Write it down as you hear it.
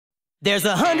There's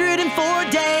 104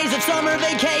 days of summer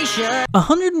vacation.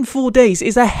 104 days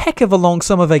is a heck of a long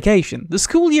summer vacation. The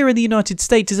school year in the United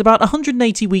States is about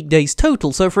 180 weekdays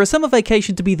total, so for a summer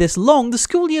vacation to be this long, the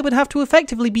school year would have to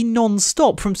effectively be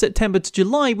non-stop from September to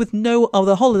July with no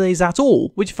other holidays at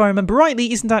all, which if I remember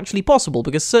rightly isn't actually possible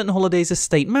because certain holidays are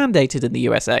state mandated in the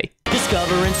USA.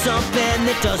 Discovering something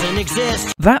that doesn't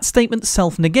exist. That statement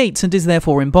self-negates and is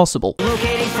therefore impossible.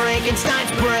 Locating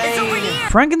Frankenstein's brain.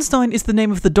 Frankenstein is the name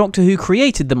of the doctor who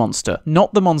created the monster,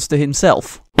 not the monster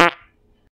himself.